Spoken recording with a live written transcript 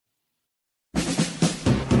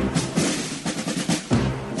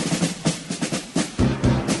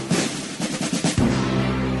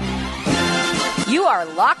are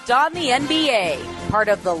Locked On the NBA, part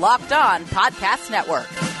of the Locked On Podcast Network.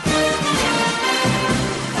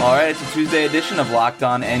 All right, it's a Tuesday edition of Locked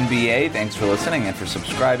On NBA. Thanks for listening and for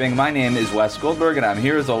subscribing. My name is Wes Goldberg, and I'm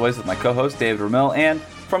here as always with my co-host David Ramil, and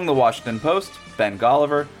from the Washington Post, Ben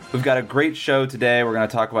Golliver. We've got a great show today. We're going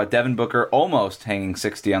to talk about Devin Booker almost hanging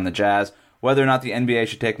 60 on the Jazz, whether or not the NBA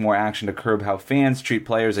should take more action to curb how fans treat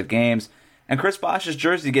players at games, and Chris Bosh's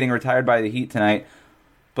jersey getting retired by the Heat tonight.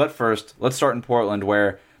 But first, let's start in Portland,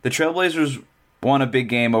 where the Trailblazers won a big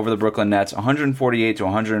game over the Brooklyn Nets,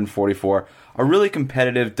 148-144, a really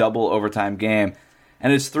competitive double overtime game.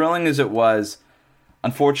 And as thrilling as it was,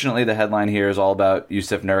 unfortunately the headline here is all about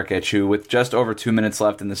Jusuf Nurkic, who with just over 2 minutes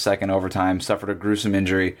left in the second overtime suffered a gruesome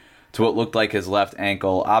injury to what looked like his left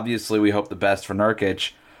ankle. Obviously we hope the best for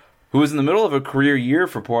Nurkic, who was in the middle of a career year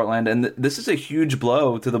for Portland, and this is a huge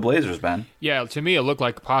blow to the Blazers, Ben. Yeah, to me it looked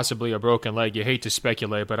like possibly a broken leg. You hate to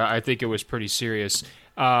speculate, but I think it was pretty serious.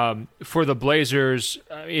 For the Blazers,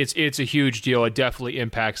 it's a huge deal. It definitely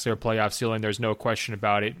impacts their playoff ceiling. There's no question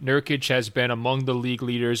about it. Nurkic has been among the league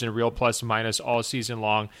leaders in real plus-minus all season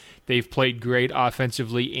long. They've played great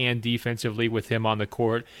offensively and defensively with him on the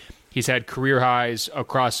court. He's had career highs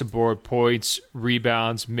across the board, points,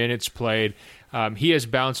 rebounds, minutes played. He has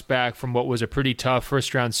bounced back from what was a pretty tough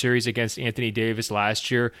first-round series against Anthony Davis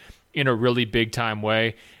last year in a really big-time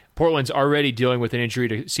way. Portland's already dealing with an injury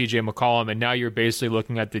to CJ McCollum, and now you're basically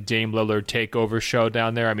looking at the Dame Lillard takeover show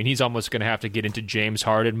down there. I mean, he's almost going to have to get into James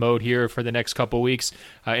Harden mode here for the next couple weeks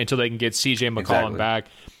until they can get CJ McCollum back.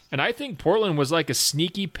 And I think Portland was like a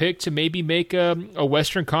sneaky pick to maybe make a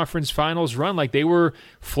Western Conference Finals run. Like they were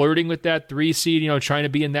flirting with that 3 seed, trying to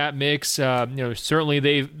be in that mix.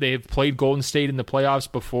 Certainly they've played Golden State in the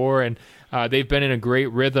playoffs before, and they've been in a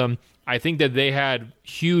great rhythm. I think that they had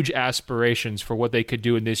huge aspirations for what they could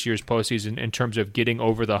do in this year's postseason in terms of getting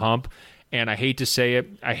over the hump. And I hate to say it,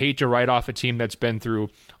 I hate to write off a team that's been through,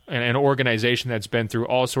 an organization that's been through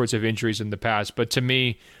all sorts of injuries in the past. But to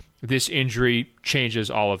me, this injury changes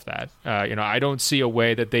all of that. I don't see a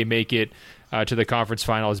way that they make it to the conference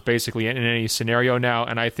finals basically in any scenario now,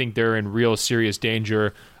 and I think they're in real serious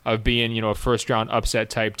danger of being, a first-round upset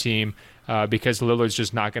type team because Lillard's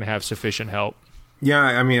just not going to have sufficient help. Yeah,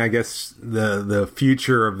 I mean, I guess the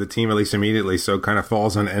future of the team, at least immediately, so kind of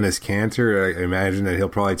falls on Enes Kanter. I imagine that he'll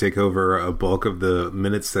probably take over a bulk of the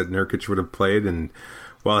minutes that Nurkic would have played, and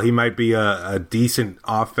while he might be a decent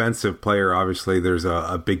offensive player, obviously there's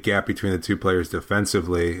a big gap between the two players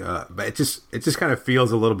defensively. But it just kind of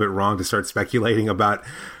feels a little bit wrong to start speculating about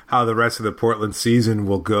how the rest of the Portland season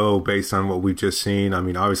will go based on what we've just seen. I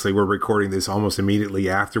mean, obviously we're recording this almost immediately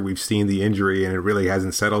after we've seen the injury, and it really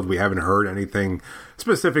hasn't settled. We haven't heard anything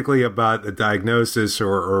specifically about the diagnosis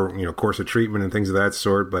or course of treatment and things of that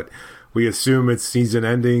sort, but we assume it's season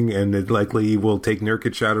ending, and it likely will take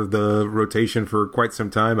Nurkic out of the rotation for quite some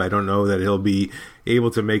time. I don't know that he'll be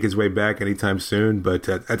able to make his way back anytime soon, but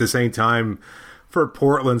at the same time, for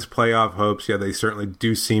Portland's playoff hopes, yeah, they certainly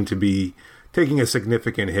do seem to be taking a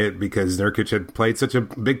significant hit because Nurkic had played such a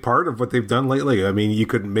big part of what they've done lately. I mean, you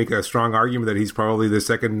could make a strong argument that he's probably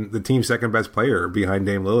the team's second best player behind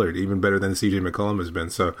Dame Lillard, even better than CJ McCollum has been.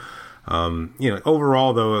 So,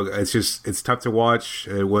 overall though, it's tough to watch.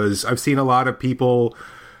 I've seen a lot of people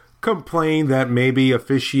complain that maybe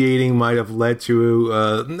officiating might have led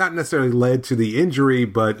to, not necessarily led to the injury,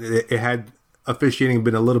 but it had officiating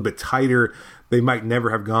been a little bit tighter, they might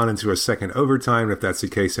never have gone into a second overtime. If that's the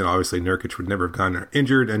case, then obviously Nurkic would never have gotten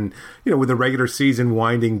injured. And, with the regular season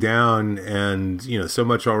winding down and, so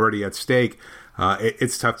much already at stake,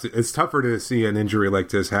 it's tougher to see an injury like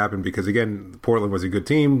this happen because, again, Portland was a good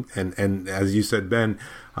team. And as you said, Ben,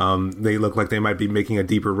 they look like they might be making a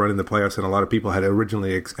deeper run in the playoffs than a lot of people had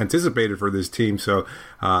originally anticipated for this team. So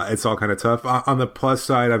it's all kind of tough. On the plus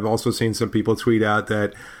side, I've also seen some people tweet out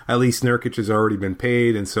that at least Nurkic has already been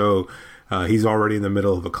paid. And so he's already in the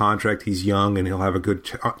middle of a contract. He's young, and he'll have a good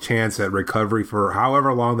chance at recovery for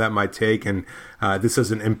however long that might take. And this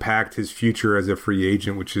doesn't impact his future as a free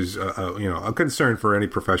agent, which is a concern for any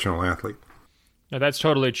professional athlete. No, that's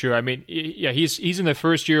totally true. I mean, yeah, he's in the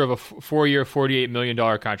first year of a 4-year, $48 million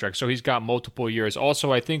contract, so he's got multiple years.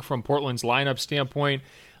 Also, I think from Portland's lineup standpoint,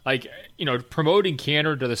 promoting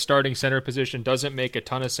Kanter to the starting center position doesn't make a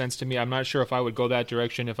ton of sense to me. I'm not sure if I would go that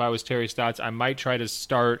direction if I was Terry Stotts. I might try to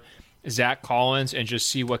start Zach Collins and just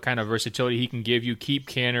see what kind of versatility he can give you. Keep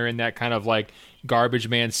Kanter in that kind of like garbage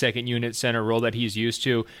man second unit center role that he's used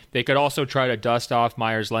to. They could also try to dust off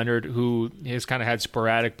Myers Leonard, who has kind of had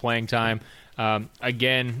sporadic playing time.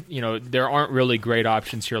 Again, there aren't really great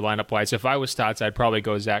options here lineup wise. If I was Stotts, I'd probably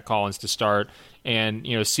go Zach Collins to start and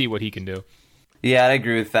see what he can do. Yeah, I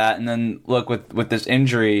agree with that. And then look, with this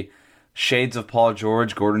injury, shades of Paul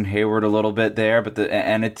George, Gordon Hayward a little bit there, but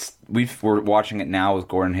we're watching it now with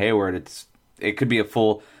Gordon Hayward. It could be a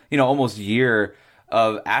full, almost year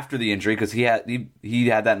of after the injury, because he had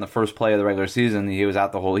that in the first play of the regular season. He was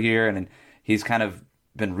out the whole year, and he's kind of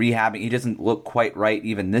been rehabbing. He doesn't look quite right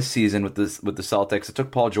even this season with the Celtics. It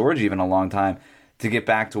took Paul George even a long time to get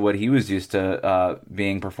back to what he was used to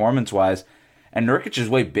being performance-wise. And Nurkic is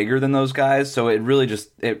way bigger than those guys, so it really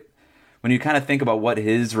when you kind of think about what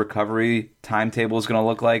his recovery timetable is going to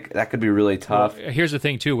look like, that could be really tough. Well, here's the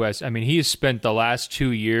thing too, Wes. I mean, he's spent the last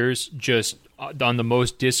 2 years just on the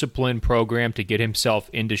most disciplined program to get himself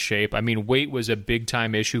into shape. I mean, weight was a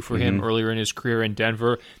big-time issue for him earlier in his career in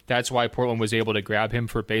Denver. That's why Portland was able to grab him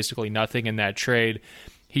for basically nothing in that trade.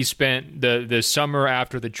 He spent the summer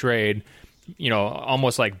after the trade,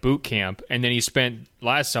 almost like boot camp. And then he spent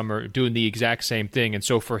last summer doing the exact same thing. And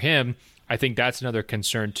so for him, I think that's another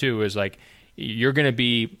concern too, is like, you're going to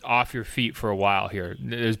be off your feet for a while here.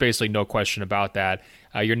 There's basically no question about that.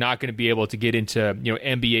 You're not going to be able to get into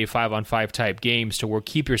NBA 5-on-5 type games to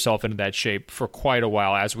keep yourself into that shape for quite a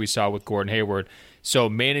while, as we saw with Gordon Hayward. So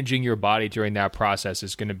managing your body during that process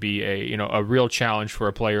is going to be a real challenge for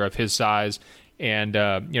a player of his size. And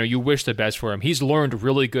you wish the best for him. He's learned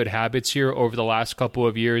really good habits here over the last couple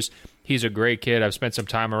of years. He's a great kid. I've spent some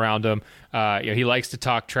time around him. He likes to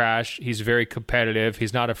talk trash. He's very competitive.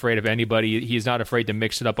 He's not afraid of anybody. He's not afraid to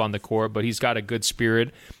mix it up on the court, but he's got a good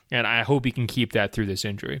spirit, and I hope he can keep that through this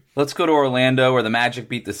injury. Let's go to Orlando, where the Magic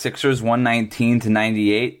beat the Sixers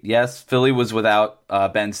 119-98. Yes, Philly was without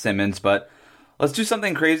Ben Simmons, but let's do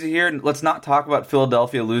something crazy here. Let's not talk about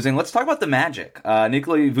Philadelphia losing. Let's talk about the Magic.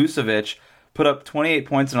 Nikola Vucevic put up 28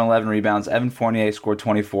 points and 11 rebounds. Evan Fournier scored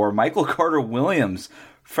 24. Michael Carter-Williams,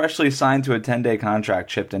 freshly signed to a 10-day contract,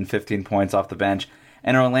 chipped in 15 points off the bench.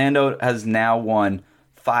 And Orlando has now won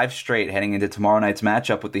 5 straight heading into tomorrow night's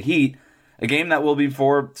matchup with the Heat, a game that will be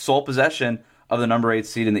for sole possession of the number 8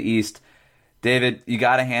 seed in the East. David, you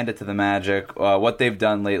got to hand it to the Magic. What they've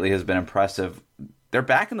done lately has been impressive. They're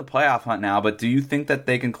back in the playoff hunt now, but do you think that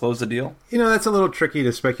they can close the deal? That's a little tricky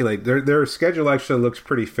to speculate. Their schedule actually looks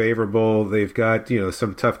pretty favorable. They've got,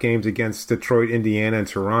 some tough games against Detroit, Indiana, and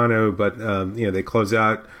Toronto, but, they close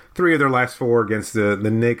out 3 of their last 4 against the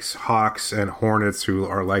Knicks, Hawks, and Hornets, who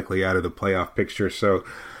are likely out of the playoff picture. So,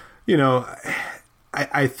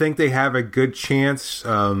 I think they have a good chance.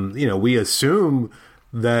 We assume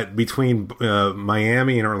that between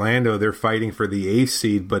Miami and Orlando, they're fighting for the 8th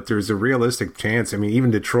seed, but there's a realistic chance. I mean,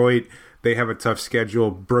 even Detroit, they have a tough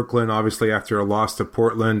schedule. Brooklyn, obviously, after a loss to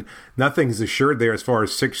Portland, nothing's assured there as far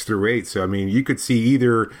as 6 through 8. So, I mean, you could see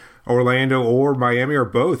either Orlando or Miami or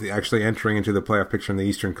both actually entering into the playoff picture in the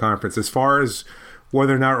Eastern Conference. As far as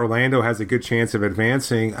whether or not Orlando has a good chance of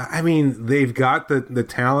advancing, I mean, they've got the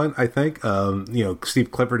talent, I think.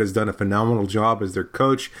 Steve Clifford has done a phenomenal job as their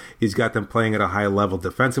coach. He's got them playing at a high level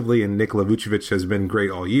defensively, and Nikola Vucevic has been great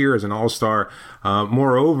all year as an all-star.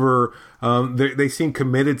 Moreover, they seem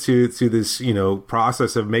committed to this,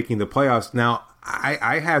 process of making the playoffs. Now,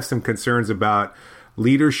 I have some concerns about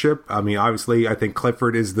leadership. I mean, obviously, I think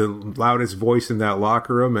Clifford is the loudest voice in that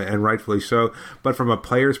locker room, and rightfully so. But from a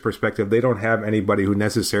player's perspective, they don't have anybody who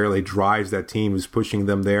necessarily drives that team, who's pushing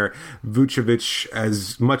them there. Vucevic,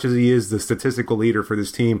 as much as he is the statistical leader for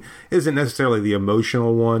this team, isn't necessarily the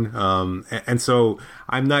emotional one. And so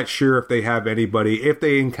I'm not sure if they have anybody, if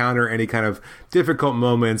they encounter any kind of difficult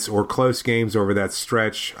moments or close games over that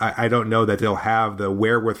stretch, I don't know that they'll have the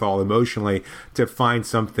wherewithal emotionally to find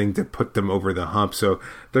something to put them over the hump. So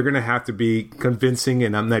they're going to have to be convincing,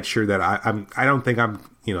 and I'm not sure that I don't think I'm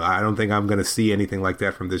going to see anything like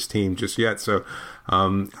that from this team just yet. So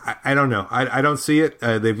I don't know. I don't see it.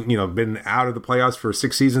 They've been out of the playoffs for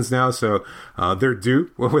 6 seasons now, so they're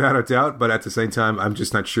due without a doubt. But at the same time, I'm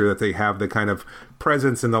just not sure that they have the kind of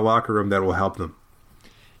presence in the locker room that will help them.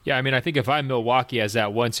 Yeah, I mean, I think if I'm Milwaukee as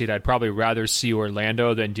that 1 seed, I'd probably rather see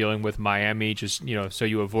Orlando than dealing with Miami, just, so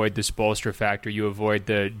you avoid the Spoelstra factor, you avoid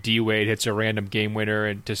the D-Wade hits a random game winner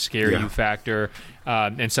and to scare you factor,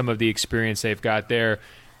 and some of the experience they've got there.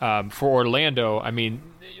 For Orlando, I mean,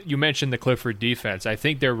 you mentioned the Clifford defense. I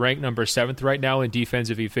think they're ranked number 7th right now in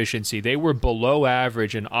defensive efficiency. They were below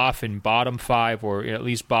average and often bottom 5 or at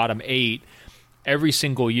least bottom 8 every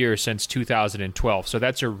single year since 2012. So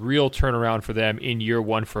that's a real turnaround for them in year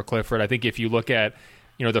 1 for Clifford. I think if you look at,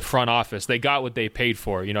 the front office, they got what they paid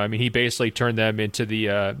for. He basically turned them into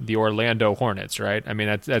the Orlando Hornets, right? I mean,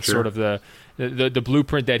 that's sure. Sort of the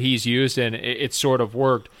blueprint that he's used, and it sort of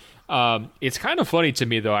worked. It's kind of funny to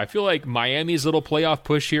me, though. I feel like Miami's little playoff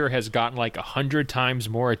push here has gotten like 100 times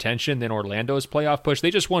more attention than Orlando's playoff push. They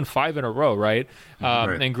just won 5 in a row, right?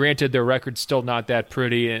 Right. And granted, their record's still not that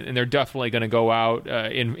pretty, and they're definitely going to go out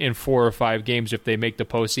in 4 or 5 games if they make the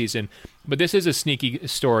postseason. But this is a sneaky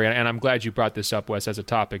story, and I'm glad you brought this up, Wes, as a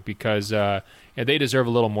topic, because they deserve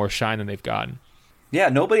a little more shine than they've gotten. Yeah,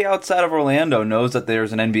 nobody outside of Orlando knows that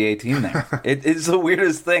there's an NBA team there. It's the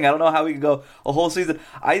weirdest thing. I don't know how we could go a whole season.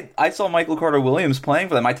 I saw Michael Carter-Williams playing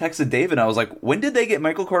for them. I texted David, and I was like, when did they get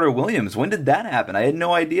Michael Carter-Williams? When did that happen? I had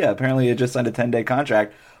no idea. Apparently, he just signed a 10-day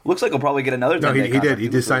contract. Looks like he'll probably get another 10-day contract. No, he did. He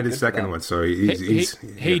just signed his second one, so he's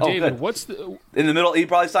Hey, David, what's the... In the middle, he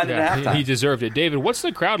probably signed it at halftime. He deserved it. David, what's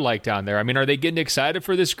the crowd like down there? I mean, are they getting excited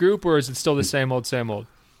for this group, or is it still the same old, same old?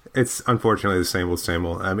 It's unfortunately the same old, same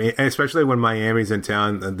old. I mean, especially when Miami's in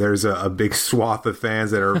town, there's a big swath of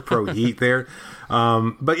fans that are pro Heat there.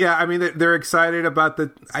 But yeah, I mean, they're excited about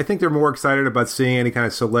I think they're more excited about seeing any kind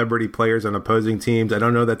of celebrity players on opposing teams. I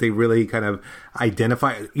don't know that they really kind of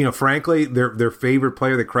identify, frankly, their favorite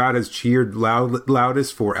player, the crowd has cheered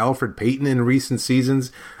loudest for Alfred Payton in recent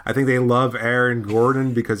seasons. I think they love Aaron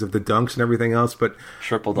Gordon because of the dunks and everything else, but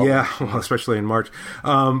triple double. Yeah, well, especially in March.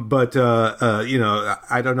 I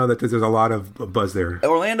don't know that there's a lot of buzz there.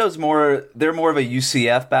 Orlando's they're more of a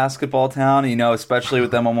UCF basketball town, especially with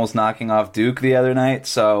them almost knocking off Duke the other night.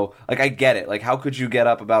 So, I get it. How could you get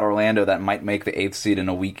up about Orlando that might make the 8th seed in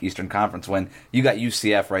a weak Eastern Conference when you got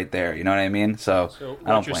UCF right there? You know what I mean? So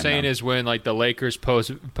what you're saying is when the Lakers poach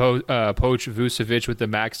Vucevic with the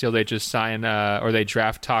max deal, they just sign or they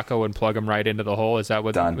draft Taco and plug him right into the hole. Is that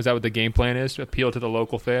what the game plan is? To appeal to the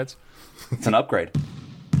local fans? It's an upgrade.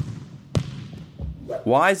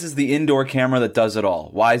 Wise is the indoor camera that does it all.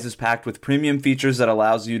 Wise is packed with premium features that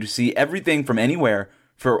allows you to see everything from anywhere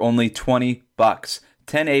for only $20.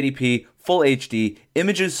 1080p, full HD,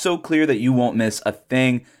 images so clear that you won't miss a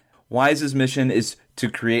thing. Wise's mission is to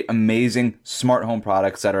create amazing smart home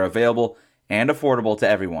products that are available and affordable to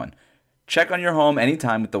everyone. Check on your home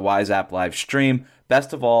anytime with the Wise app live stream.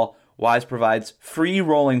 Best of all, Wise provides free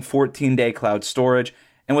rolling 14-day cloud storage,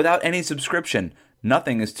 and without any subscription,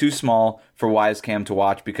 nothing is too small for Wisecam to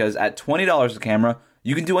watch, because at $20 a camera,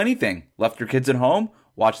 you can do anything. Left your kids at home?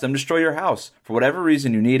 Watch them destroy your house. For whatever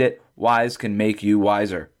reason you need it, Wise can make you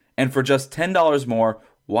wiser. And for just $10 more,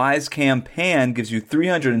 Wisecam Pan gives you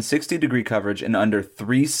 360-degree coverage in under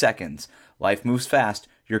 3 seconds. Life moves fast.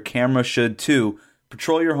 Your camera should too.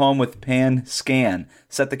 Patrol your home with Pan Scan.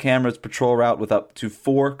 Set the camera's patrol route with up to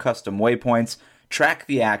 4 custom waypoints. Track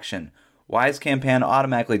the action. Wisecam Pan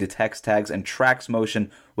automatically detects tags and tracks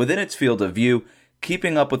motion within its field of view.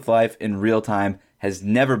 Keeping up with life in real time has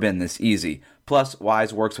never been this easy. Plus,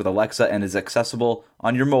 Wise works with Alexa and is accessible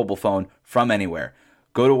on your mobile phone from anywhere.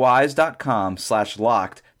 Go to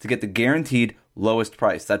wise.com/locked to get the guaranteed lowest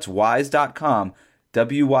price. That's wise.com,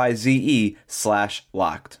 WYZE/locked.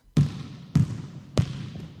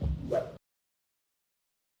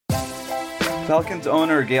 Pelicans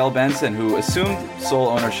owner Gayle Benson, who assumed sole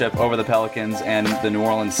ownership over the Pelicans and the New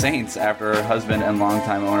Orleans Saints after her husband and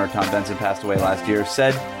longtime owner Tom Benson passed away last year,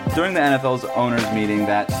 said during the NFL's owners meeting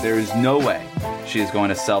that there is no way she is going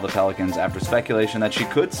to sell the Pelicans after speculation that she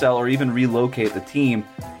could sell or even relocate the team.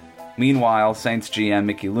 Meanwhile, Saints GM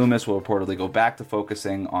Mickey Loomis will reportedly go back to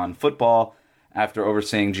focusing on football after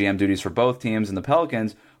overseeing GM duties for both teams, and the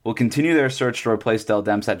Pelicans will continue their search to replace Dell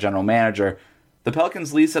Demps at general manager. The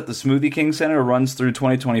Pelicans' lease at the Smoothie King Center runs through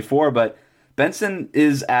 2024, but Benson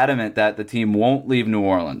is adamant that the team won't leave New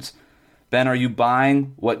Orleans. Ben, are you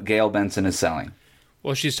buying what Gayle Benson is selling?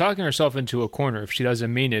 Well, she's talking herself into a corner if she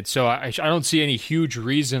doesn't mean it. So I don't see any huge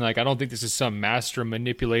reason. I don't think this is some master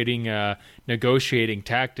manipulating, negotiating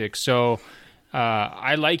tactic. So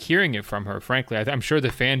I like hearing it from her, frankly. I'm sure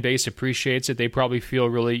the fan base appreciates it. They probably feel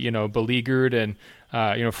really, beleaguered and,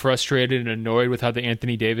 frustrated and annoyed with how the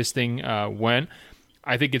Anthony Davis thing went.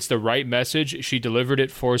 I think it's the right message. She delivered it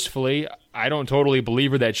forcefully. I don't totally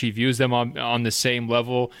believe her that she views them on the same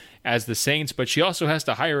level as the Saints, but she also has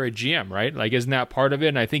to hire a GM, right? Isn't that part of it?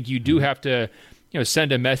 And I think you do have to,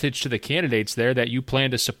 send a message to the candidates there that you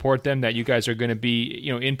plan to support them, that you guys are going to be,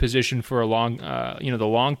 in position for the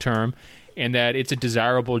long term, and that it's a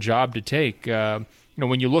desirable job to take.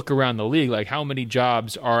 When you look around the league, how many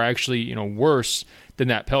jobs are actually, worse than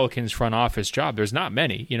that Pelicans front office job? There's not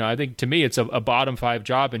many. I think to me it's a bottom 5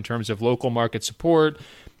 job in terms of local market support,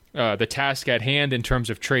 the task at hand in terms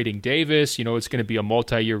of trading Davis. It's going to be a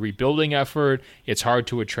multi-year rebuilding effort. It's hard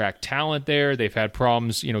to attract talent there. They've had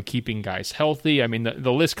problems, keeping guys healthy. I mean,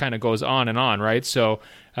 the list kind of goes on and on, right? So,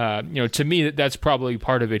 to me, that's probably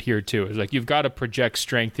part of it here too. Is like you've got to project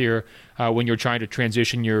strength here when you're trying to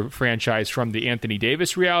transition your franchise from the Anthony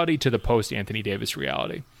Davis reality to the post-Anthony Davis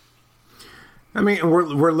reality. I mean,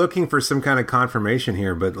 we're looking for some kind of confirmation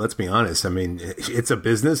here, but let's be honest. I mean, it's a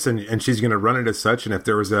business, and she's going to run it as such. And if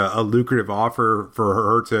there was a lucrative offer for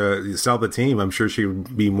her to sell the team, I'm sure she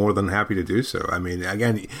would be more than happy to do so. I mean,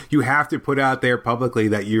 again, you have to put out there publicly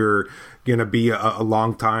that you're going to be a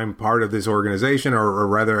long time part of this organization, or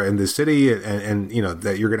rather in the city, and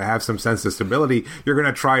that you're going to have some sense of stability. You're going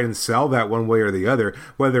to try and sell that one way or the other,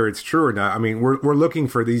 whether it's true or not. I mean, we're looking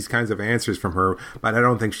for these kinds of answers from her, but I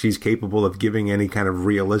don't think she's capable of giving any kind of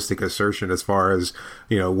realistic assertion as far as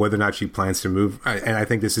whether or not she plans to move. And I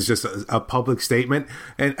think this is just a public statement.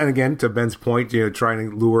 And again, to Ben's point,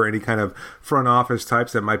 trying to lure any kind of front office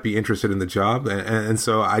types that might be interested in the job. And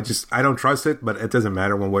so I don't trust it, but it doesn't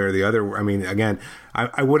matter one way or the other. I mean, again,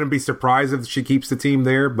 I wouldn't be surprised if she keeps the team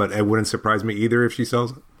there, but it wouldn't surprise me either if she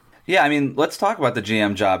sells it. Yeah, I mean, let's talk about the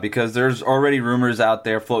GM job, because there's already rumors out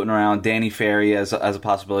there floating around. Danny Ferry as a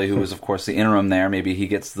possibility, who was, of course, the interim there. Maybe he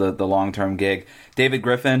gets the long-term gig. David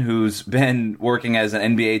Griffin, who's been working as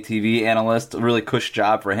an NBA TV analyst, a really cush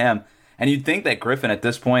job for him. And you'd think that Griffin at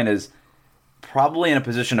this point is probably in a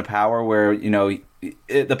position of power where,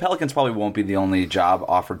 the Pelicans probably won't be the only job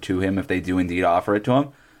offered to him if they do indeed offer it to him.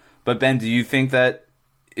 But Ben, do you think that,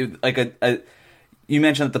 you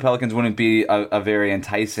mentioned that the Pelicans wouldn't be a very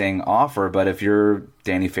enticing offer, but if you're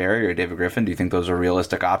Danny Ferry or David Griffin, do you think those are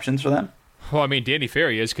realistic options for them? Well, I mean, Danny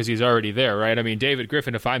Ferry is, because he's already there, right? I mean, David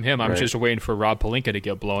Griffin, if I'm him, I'm just waiting for Rob Pelinka to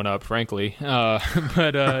get blown up, frankly. No,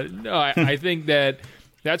 I think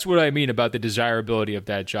that's what I mean about the desirability of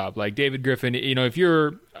that job. Like David Griffin, if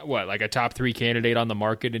you're like a top 3 candidate on the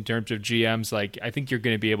market in terms of GMs, like I think you're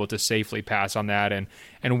going to be able to safely pass on that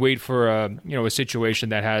and wait for a situation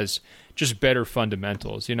that has just better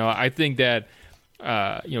fundamentals. I think that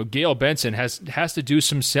Gayle Benson has to do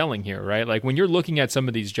some selling here, right? Like when you're looking at some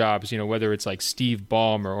of these jobs, whether it's like Steve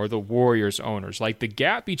Ballmer or the Warriors owners, like the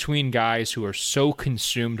gap between guys who are so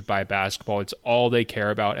consumed by basketball, it's all they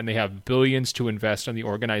care about, and they have billions to invest in the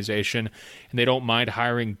organization, and they don't mind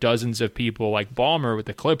hiring dozens of people like Ballmer with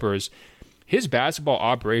the Clippers. His basketball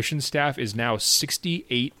operations staff is now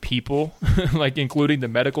 68 people, like including the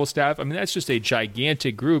medical staff. I mean, that's just a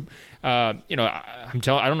gigantic group. I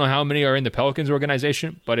don't know how many are in the Pelicans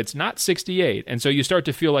organization, but it's not 68. And so you start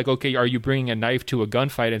to feel like, okay, are you bringing a knife to a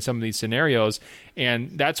gunfight in some of these scenarios?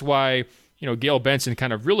 And that's why, Gayle Benson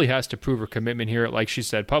kind of really has to prove her commitment here, like she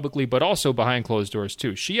said publicly, but also behind closed doors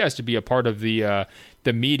too. She has to be a part of the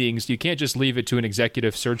meetings. You can't just leave it to an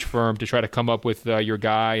executive search firm to try to come up with your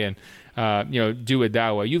guy and do it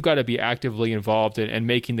that way. You've got to be actively involved and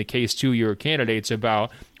making the case to your candidates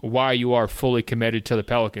about why you are fully committed to the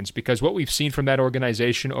Pelicans, because what we've seen from that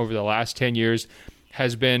organization over the last 10 years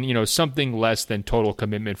has been, something less than total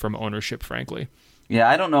commitment from ownership, frankly. Yeah,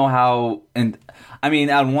 I don't know how, and I mean,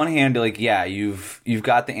 on one hand, like, yeah, you've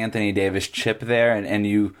got the Anthony Davis chip there, and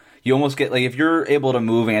you almost get, like, if you're able to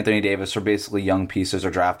move Anthony Davis for basically young pieces or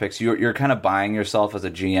draft picks, you're kind of buying yourself as a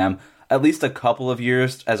GM at least a couple of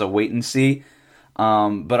years as a wait and see.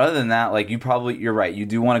 But other than that, like, you're right, you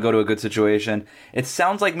do want to go to a good situation. It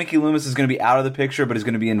sounds like Mickey Loomis is going to be out of the picture, but he's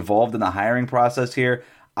going to be involved in the hiring process here.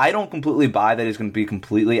 I don't completely buy that he's going to be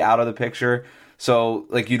completely out of the picture. So,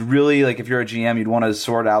 like, you'd really, like, if you're a GM, you'd want to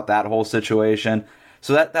sort out that whole situation.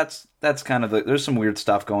 So that's kind of there's some weird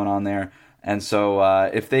stuff going on there. And so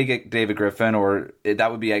if they get David Griffin,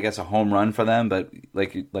 that would be, I guess, a home run for them. But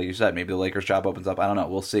like you said, maybe the Lakers job opens up. I don't know.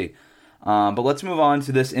 We'll see. But let's move on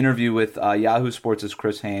to this interview with Yahoo Sports'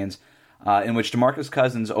 Chris Haynes, in which DeMarcus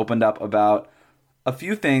Cousins opened up about a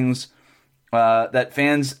few things that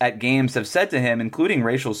fans at games have said to him, including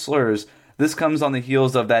racial slurs. This comes on the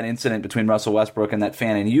heels of that incident between Russell Westbrook and that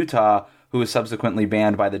fan in Utah, who was subsequently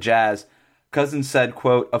banned by the Jazz. Cousins said,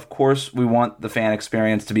 quote, "Of course we want the fan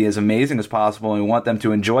experience to be as amazing as possible, and we want them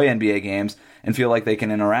to enjoy NBA games and feel like they can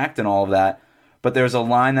interact and all of that. But there's a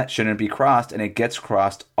line that shouldn't be crossed, and it gets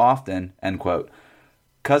crossed often," end quote.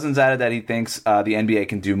 Cousins added that he thinks the NBA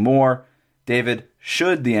can do more. David,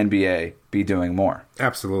 should the NBA be doing more?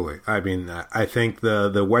 Absolutely. I mean, I think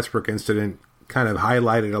the Westbrook incident kind of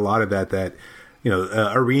highlighted a lot of that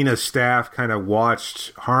arena staff kind of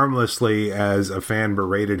watched harmlessly as a fan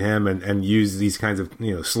berated him and used these kinds of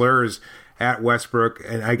slurs at Westbrook.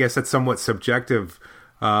 And I guess that's somewhat subjective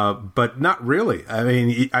but not really. I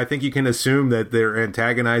mean, I think you can assume that they're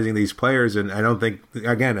antagonizing these players, and I don't think,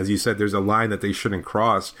 again, as you said, there's a line that they shouldn't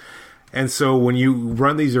cross. And so when you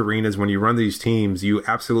run these arenas, when you run these teams, you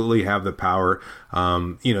absolutely have the power.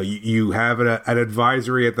 You have an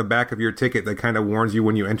advisory at the back of your ticket that kind of warns you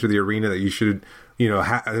when you enter the arena that you should,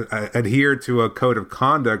 adhere to a code of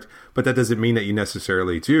conduct, but that doesn't mean that you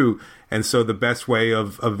necessarily do. And so the best way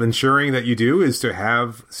of ensuring that you do is to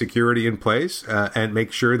have security in place and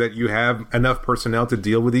make sure that you have enough personnel to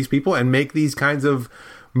deal with these people and make these kinds of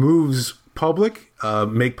moves public,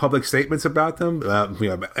 make public statements about them,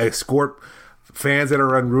 escort fans that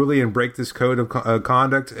are unruly and break this code of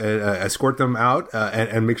conduct, escort them out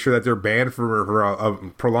and make sure that they're banned for a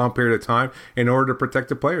prolonged period of time in order to protect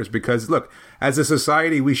the players. Because, look, as a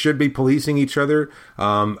society, we should be policing each other.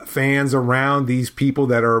 Fans around these people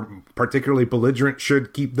that are particularly belligerent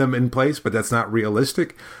should keep them in place, but that's not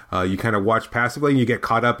realistic. You kind of watch passively and you get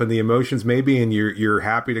caught up in the emotions maybe, and you're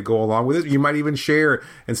happy to go along with it. You might even share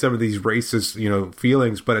in some of these racist,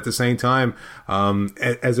 feelings, but at the same time,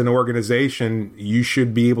 as an organization, you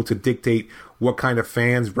should be able to dictate what kind of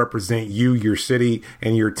fans represent you, your city,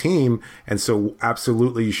 and your team. And so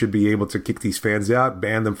absolutely you should be able to kick these fans out,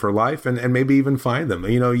 ban them for life, and maybe even fine them.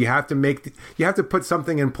 You have to put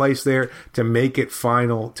something in place there to make it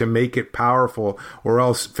final, to make it powerful, or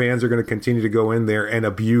else fans are going to continue to go in there and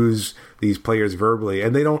abuse these players verbally,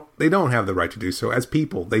 and they don't have the right to do so. As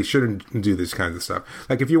people, they shouldn't do this kind of stuff.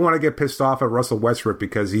 Like, if you want to get pissed off at Russell Westbrook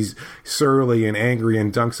because he's surly and angry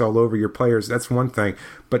and dunks all over your players, that's one thing.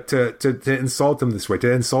 But to insult him this way,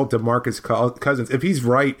 to insult DeMarcus Cousins, if he's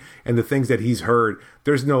right in the things that he's heard,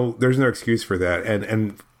 there's no excuse for that.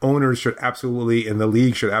 And owners should absolutely, and the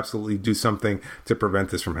league should absolutely do something to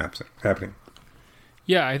prevent this from happening.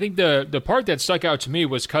 Yeah, I think the part that stuck out to me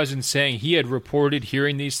was Cousins saying he had reported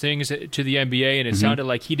hearing these things to the NBA, and it sounded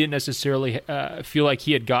like he didn't necessarily feel like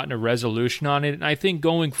he had gotten a resolution on it. And I think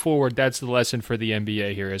going forward, that's the lesson for the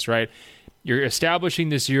NBA here is, right, you're establishing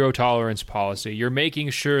the zero-tolerance policy. You're making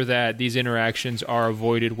sure that these interactions are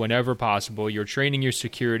avoided whenever possible. You're training your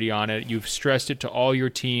security on it. You've stressed it to all your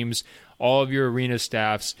teams, all of your arena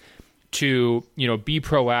staffs to, be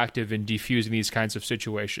proactive in defusing these kinds of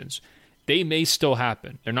situations. They may still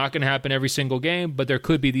happen. They're not going to happen every single game, but there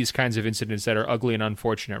could be these kinds of incidents that are ugly and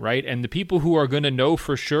unfortunate, right? And the people who are going to know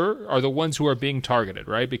for sure are the ones who are being targeted,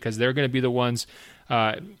 right? Because they're going to be the ones,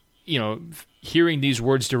 hearing these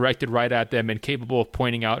words directed right at them and capable of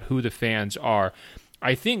pointing out who the fans are.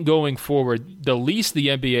 I think going forward, the least the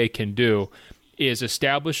NBA can do is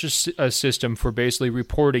establish a system for basically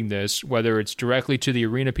reporting this, whether it's directly to the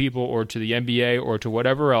arena people or to the NBA or to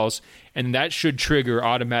whatever else, and that should trigger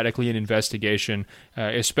automatically an investigation,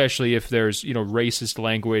 especially if there's, racist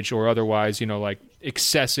language or otherwise, like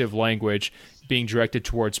excessive language being directed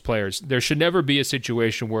towards players. There should never be a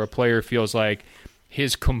situation where a player feels like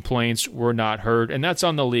his complaints were not heard, and that's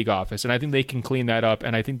on the league office, and I think they can clean that up,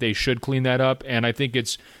 and I think they should clean that up, and I think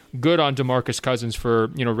it's good on DeMarcus Cousins for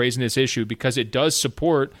raising this issue because it does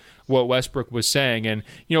support what Westbrook was saying. And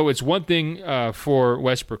it's one thing for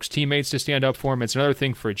Westbrook's teammates to stand up for him. It's another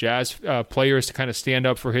thing for Jazz players to kind of stand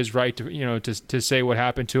up for his right to to say what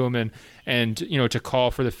happened to him and to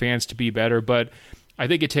call for the fans to be better. But I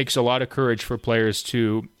think it takes a lot of courage for players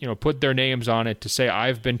to, put their names on it, to say,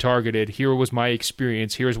 I've been targeted. Here was my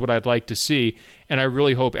experience. Here's what I'd like to see. And I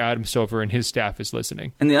really hope Adam Silver and his staff is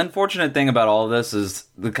listening. And the unfortunate thing about all of this is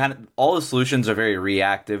all the solutions are very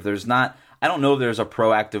reactive. I don't know if there's a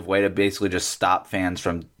proactive way to basically just stop fans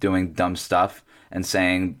from doing dumb stuff and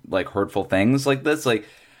saying hurtful things like this.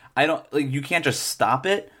 You can't just stop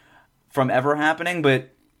it from ever happening, but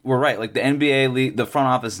we're right. The NBA, the front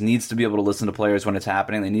office needs to be able to listen to players when it's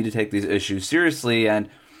happening. They need to take these issues seriously. And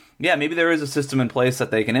yeah, maybe there is a system in place that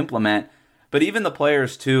they can implement. But even the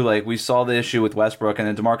players, too, we saw the issue with Westbrook and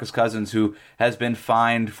then DeMarcus Cousins, who has been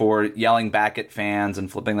fined for yelling back at fans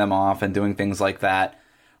and flipping them off and doing things like that.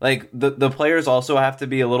 The players also have to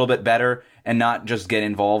be a little bit better and not just get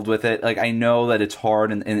involved with it. I know that it's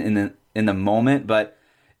hard in the moment, but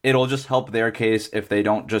it'll just help their case if they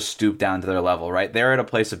don't just stoop down to their level, right? They're at a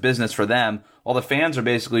place of business for them, while the fans are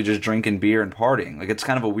basically just drinking beer and partying. It's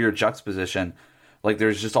kind of a weird juxtaposition.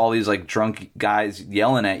 There's just all these drunk guys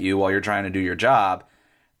yelling at you while you're trying to do your job.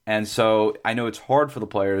 And so I know it's hard for the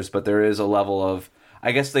players, but there is a level of,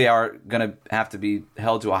 I guess they are going to have to be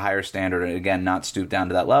held to a higher standard and, again, not stoop down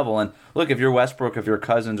to that level. And look, if you're Westbrook, if you're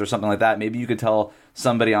Cousins or something like that, maybe you could tell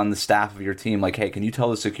somebody on the staff of your team, hey, can you tell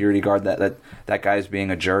the security guard that guy's being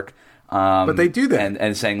a jerk? But they do that.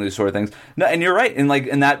 And saying these sort of things. No, and you're right. And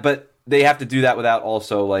that, but they have to do that without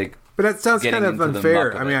also But that sounds kind of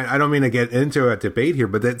unfair. I mean, I don't mean to get into a debate here,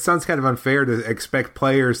 but that sounds kind of unfair to expect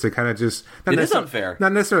players to kind of just it is unfair.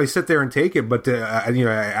 Not necessarily sit there and take it, but to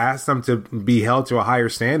ask them to be held to a higher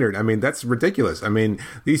standard. I mean, that's ridiculous. I mean,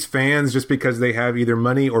 these fans, just because they have either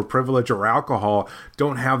money or privilege or alcohol,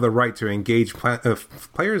 don't have the right to engage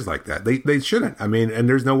players like that. They shouldn't. I mean, and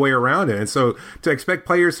there's no way around it. And so to expect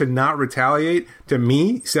players to not retaliate, to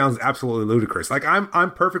me, sounds absolutely ludicrous. Like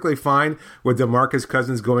I'm perfectly fine with DeMarcus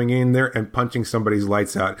Cousins going in there and punching somebody's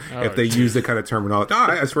lights out if they use the kind of terminology.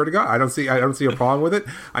 I swear to God, I don't see a problem with it.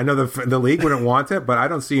 I know the league wouldn't want it, but I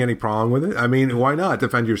don't see any problem with it. I mean, why not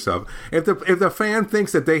defend yourself? If the fan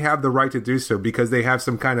thinks that they have the right to do so because they have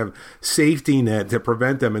some kind of safety net to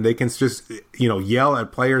prevent them, and they can just yell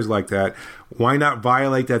at players like that, why not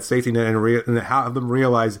violate that safety net and have them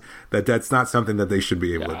realize that that's not something that they should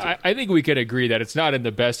be able to do? I think we could agree that it's not in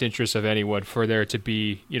the best interest of anyone for there to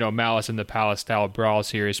be, malice in the palace style brawls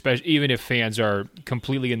here, especially even if fans are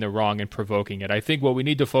completely in the wrong and provoking it. I think what we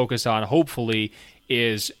need to focus on, hopefully,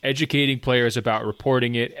 is educating players about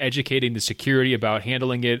reporting it, educating the security about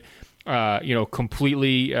handling it,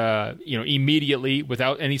 completely, immediately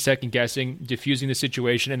without any second guessing, diffusing the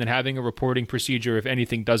situation, and then having a reporting procedure if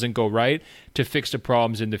anything doesn't go right to fix the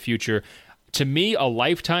problems in the future. To me, a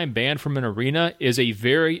lifetime ban from an arena is a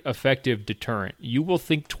very effective deterrent. You will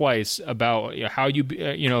think twice about how you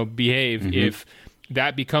behave if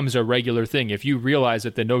that becomes a regular thing. If you realize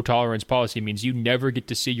that the no tolerance policy means you never get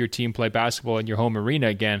to see your team play basketball in your home arena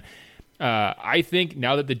again, I think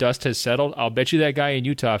now that the dust has settled, I'll bet you that guy in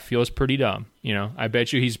Utah feels pretty dumb. I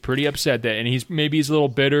bet you he's pretty upset and he's a little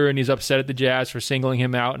bitter and he's upset at the Jazz for singling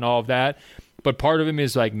him out and all of that. But part of him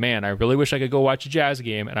is like, man, I really wish I could go watch a Jazz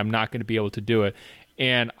game, and I'm not going to be able to do it.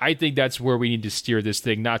 And I think that's where we need to steer this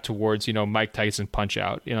thing, not towards, Mike Tyson punch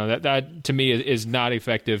out. That to me is not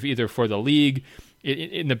effective either for the league,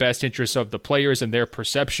 in the best interest of the players and their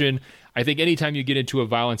perception. I think anytime you get into a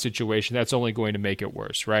violent situation, that's only going to make it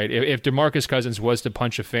worse, right? If DeMarcus Cousins was to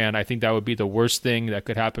punch a fan, I think that would be the worst thing that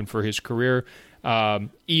could happen for his career,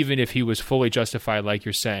 even if he was fully justified, like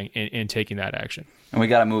you're saying, in taking that action. And we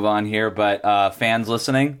got to move on here, but fans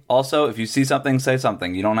listening, also, if you see something, say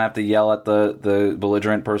something. You don't have to yell at the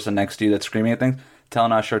belligerent person next to you that's screaming at things. Tell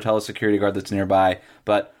an usher, tell a security guard that's nearby.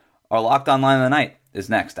 But our Locked On Line of the Night is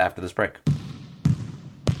next after this break.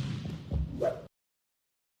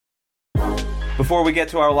 Before we get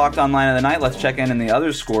to our Locked On Line of the Night, let's check in the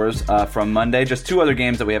other scores from Monday. Just two other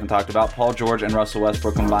games that we haven't talked about. Paul George and Russell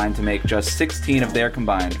Westbrook combined to make just 16 of their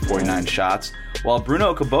combined 49 shots, while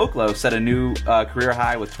Bruno Caboclo set a new career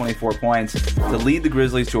high with 24 points to lead the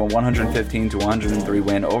Grizzlies to a 115-103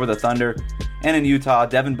 win over the Thunder. And in Utah,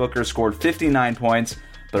 Devin Booker scored 59 points,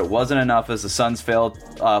 but it wasn't enough as the Suns fall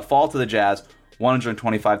to the Jazz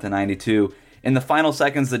 125-92. In the final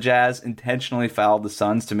seconds, the Jazz intentionally fouled the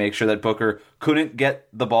Suns to make sure that Booker couldn't get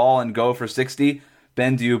the ball and go for 60.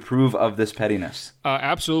 Ben, do you approve of this pettiness?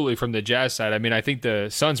 Absolutely, from the Jazz side. I mean, I think the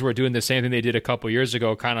Suns were doing the same thing they did a couple years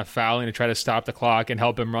ago, kind of fouling to try to stop the clock and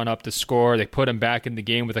help him run up the score. They put him back in the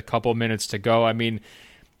game with a couple minutes to go. I mean,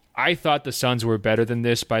 I thought the Suns were better than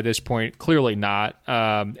this by this point. Clearly not.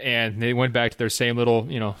 And they went back to their same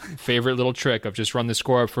little, favorite little trick of just run the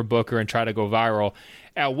score up for Booker and try to go viral.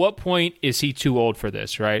 At what point is he too old for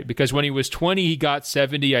this, right? Because when he was 20, he got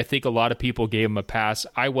 70. I think a lot of people gave him a pass.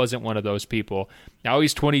 I wasn't one of those people. Now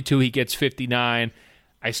he's 22, he gets 59.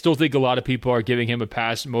 I still think a lot of people are giving him a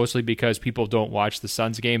pass, mostly because people don't watch the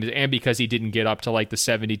Suns games and because he didn't get up to like the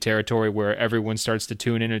 70 territory where everyone starts to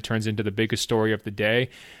tune in and it turns into the biggest story of the day.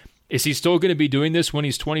 Is he still going to be doing this when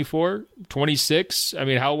he's 24, 26? I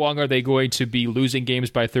mean, how long are they going to be losing games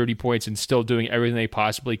by 30 points and still doing everything they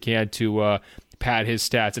possibly can to pad his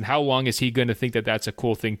stats? And how long is he going to think that that's a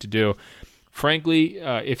cool thing to do? Frankly,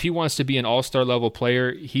 if he wants to be an all-star level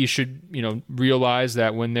player, he should, realize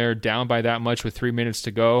that when they're down by that much with 3 minutes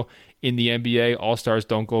to go in the NBA, all-stars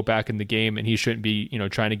don't go back in the game, and he shouldn't be,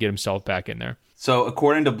 trying to get himself back in there. So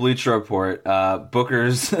according to Bleacher Report,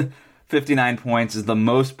 Booker's 59 points is the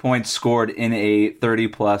most points scored in a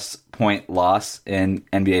 30-plus point loss in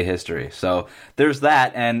NBA history. So there's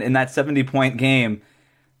that, and in that 70-point game,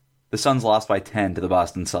 the Suns lost by 10 to the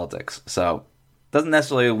Boston Celtics. So doesn't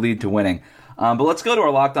necessarily lead to winning. But let's go to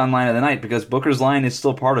our Locked On Line of the Night, because Booker's line is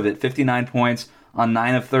still part of it. 59 points on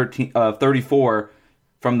 9 of 34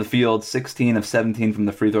 from the field, 16 of 17 from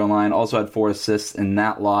the free throw line. Also had 4 assists in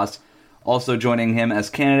that loss. Also joining him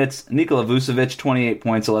as candidates, Nikola Vucevic, 28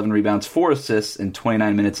 points, 11 rebounds, 4 assists in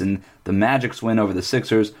 29 minutes in the Magic's win over the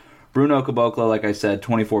Sixers. Bruno Caboclo, like I said,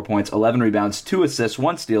 24 points, 11 rebounds, 2 assists,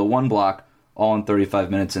 1 steal, 1 block, all in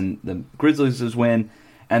 35 minutes in the Grizzlies' win.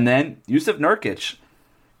 And then Jusuf Nurkic,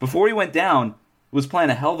 before he went down, was playing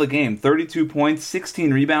a hell of a game. 32 points,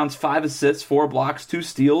 16 rebounds, 5 assists, 4 blocks, 2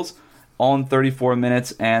 steals, all in 34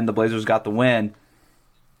 minutes, and the Blazers got the win.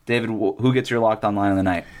 David, who gets your locked on line of the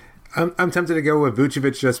night? I'm tempted to go with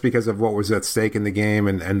Vucevic just because of what was at stake in the game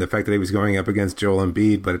and the fact that he was going up against Joel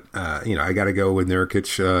Embiid. But, I got to go with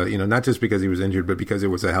Nurkic, not just because he was injured, but because it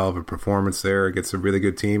was a hell of a performance there against a really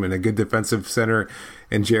good team and a good defensive center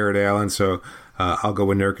in Jared Allen. So I'll go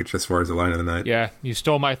with Nurkic as far as the line of the night. Yeah, you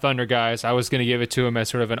stole my thunder, guys. I was going to give it to him as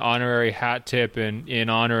sort of an honorary hat tip in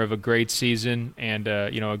honor of a great season and,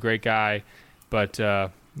 a great guy. But,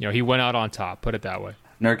 he went out on top, put it that way.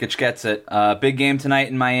 Nurkic gets it. Big game tonight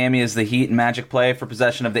in Miami as the Heat and Magic play for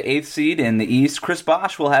possession of the 8th seed in the East. Chris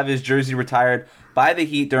Bosh will have his jersey retired by the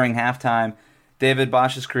Heat during halftime. David,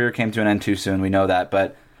 Bosh's career came to an end too soon, we know that.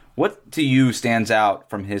 But what to you stands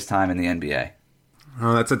out from his time in the NBA?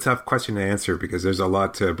 Oh, that's a tough question to answer because there's a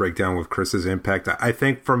lot to break down with Chris's impact. I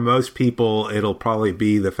think for most people, it'll probably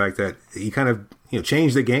be the fact that he kind of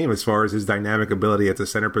changed the game as far as his dynamic ability at the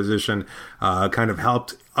center position, kind of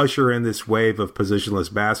helped usher in this wave of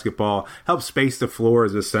positionless basketball, helped space the floor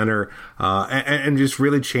as a center, and just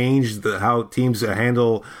really changed how teams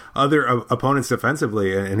handle other opponents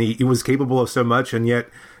defensively. And he was capable of so much, and yet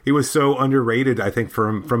he was so underrated, I think,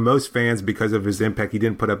 from most fans because of his impact. He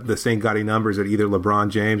didn't put up the same gaudy numbers that either LeBron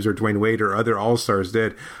James or Dwayne Wade or other All-Stars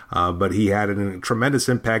did, but he had a tremendous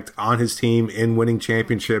impact on his team in winning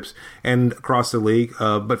championships and across the league.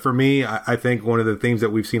 But for me, I think one of the themes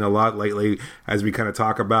that we've seen a lot lately as we kind of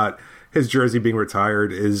talk about his jersey being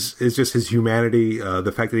retired is just his humanity,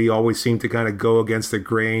 the fact that he always seemed to kind of go against the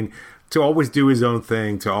grain, to always do his own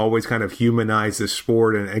thing, to always kind of humanize the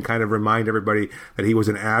sport and kind of remind everybody that he was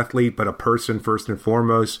an athlete, but a person first and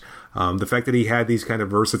foremost. The fact that he had these kind of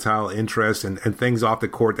versatile interests and things off the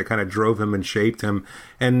court that kind of drove him and shaped him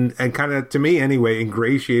and kind of, to me anyway,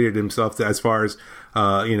 ingratiated himself to, as far as,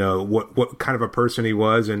 what kind of a person he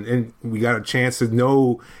was. And we got a chance to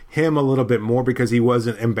know him a little bit more because he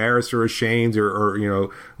wasn't embarrassed or ashamed or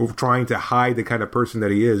trying to hide the kind of person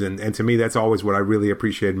that he is. And to me, that's always what I really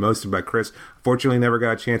appreciated most about Chris. Fortunately, never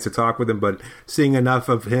got a chance to talk with him, but seeing enough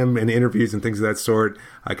of him in interviews and things of that sort,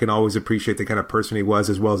 I can always appreciate the kind of person he was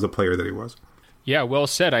as well as the player that he was. Yeah, well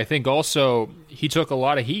said. I think also he took a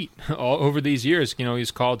lot of heat all over these years.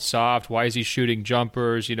 He's called soft. Why is he shooting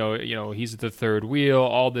jumpers? He's the third wheel,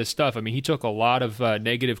 all this stuff. I mean, he took a lot of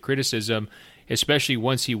negative criticism, especially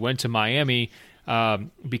once he went to Miami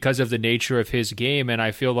because of the nature of his game. And I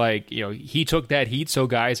feel like, he took that heat so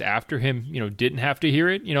guys after him, didn't have to hear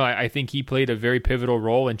it. I think he played a very pivotal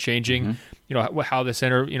role in changing, how the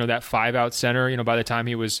center, that 5-out center, by the time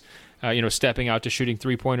he was stepping out to shooting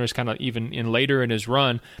three-pointers kind of even in later in his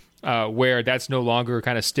run, where that's no longer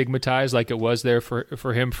kind of stigmatized like it was there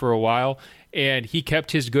for him for a while. And he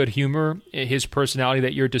kept his good humor, his personality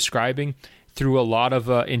that you're describing, through a lot of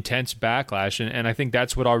intense backlash. And I think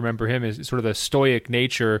that's what I'll remember him is sort of the stoic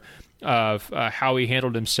nature of how he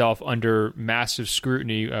handled himself under massive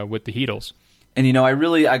scrutiny with the Heatles. And,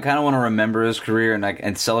 I kind of want to remember his career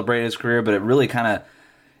and celebrate his career, but it really kind of,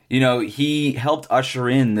 he helped usher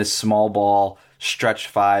in this small ball stretch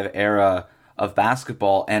 5 era of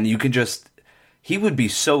basketball, and he would be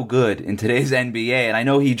so good in today's NBA. And I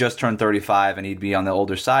know he just turned 35 and he'd be on the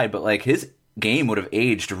older side, but his game would have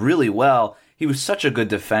aged really well. He was such a good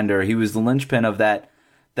defender. He was the linchpin of that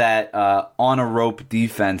on a rope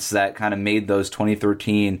defense that kind of made those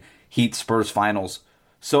 2013 Heat Spurs finals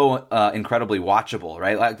so incredibly watchable,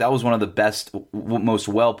 right? That was one of the best, most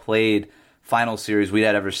well played final series we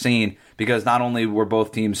had ever seen, because not only were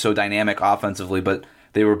both teams so dynamic offensively, but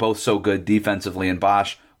they were both so good defensively, and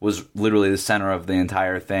Bosh was literally the center of the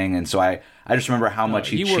entire thing. And so I just remember how much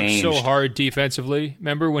he changed. Worked so hard defensively.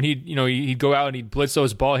 Remember when he'd go out and he'd blitz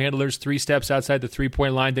those ball handlers 3 steps outside the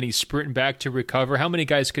 3-point line, then he's sprinting back to recover. How many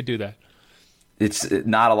guys could do that? It's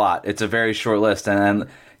not a lot. It's a very short list, and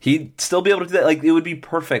he'd still be able to do that. It would be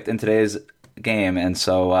perfect in today's game, and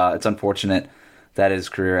so it's unfortunate that his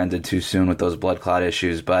career ended too soon with those blood clot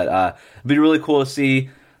issues. But it'd be really cool to see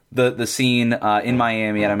the scene in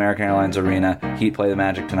Miami at American Airlines Arena. Heat play the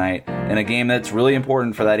Magic tonight in a game that's really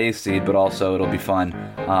important for that 8th seed, but also it'll be fun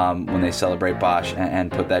when they celebrate Bosh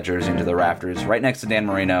and put that jersey into the rafters right next to Dan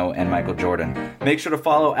Marino and Michael Jordan. Make sure to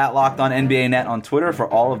follow at Locked On NBA Net on Twitter for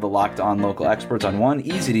all of the Locked On local experts on one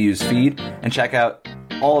easy-to-use feed, and check out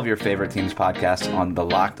all of your favorite teams' podcasts on the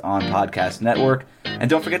Locked On Podcast Network. And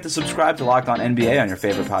don't forget to subscribe to Locked On NBA on your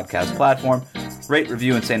favorite podcast platform. Rate,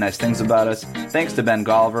 review, and say nice things about us. Thanks to Ben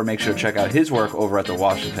Golliver. Make sure to check out his work over at the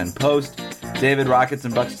Washington Post. David, Rockets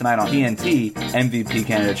and Bucks tonight on TNT. MVP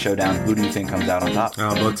candidate showdown. Who do you think comes out on top?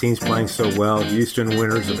 Both teams playing so well. Houston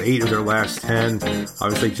winners of 8 of their last 10.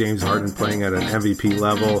 Obviously, James Harden playing at an MVP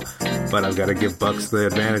level, but I've got to give Bucks the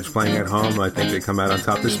advantage playing at home. I think they come out on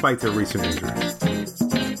top despite their recent injuries.